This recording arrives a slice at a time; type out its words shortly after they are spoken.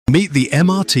Meet the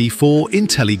MRT4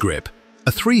 Intelli-Grip,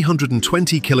 a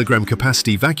 320 kg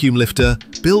capacity vacuum lifter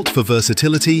built for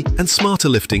versatility and smarter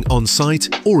lifting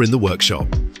on-site or in the workshop.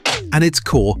 At its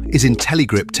core is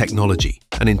Intelli-Grip technology,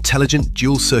 an intelligent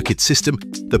dual-circuit system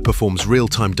that performs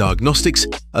real-time diagnostics,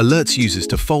 alerts users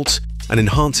to faults, and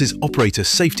enhances operator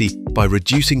safety by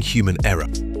reducing human error.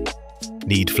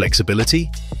 Need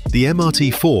flexibility? The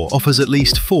MRT4 offers at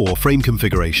least 4 frame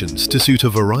configurations to suit a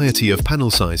variety of panel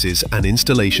sizes and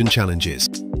installation challenges.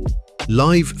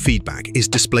 Live feedback is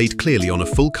displayed clearly on a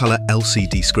full-color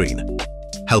LCD screen,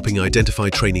 helping identify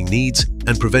training needs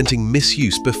and preventing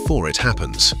misuse before it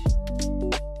happens.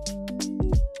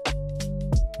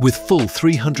 With full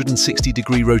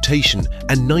 360-degree rotation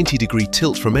and 90-degree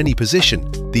tilt from any position,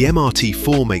 the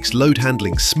MRT4 makes load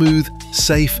handling smooth,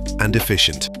 safe and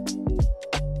efficient.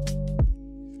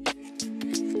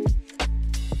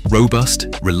 Robust,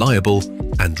 reliable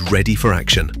and ready for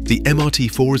action, the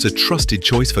MRT4 is a trusted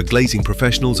choice for glazing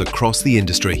professionals across the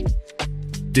industry.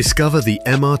 Discover the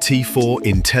MRT4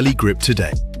 Intelli-Grip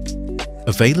today.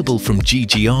 Available from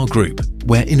GGR Group,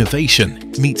 where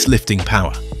innovation meets lifting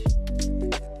power.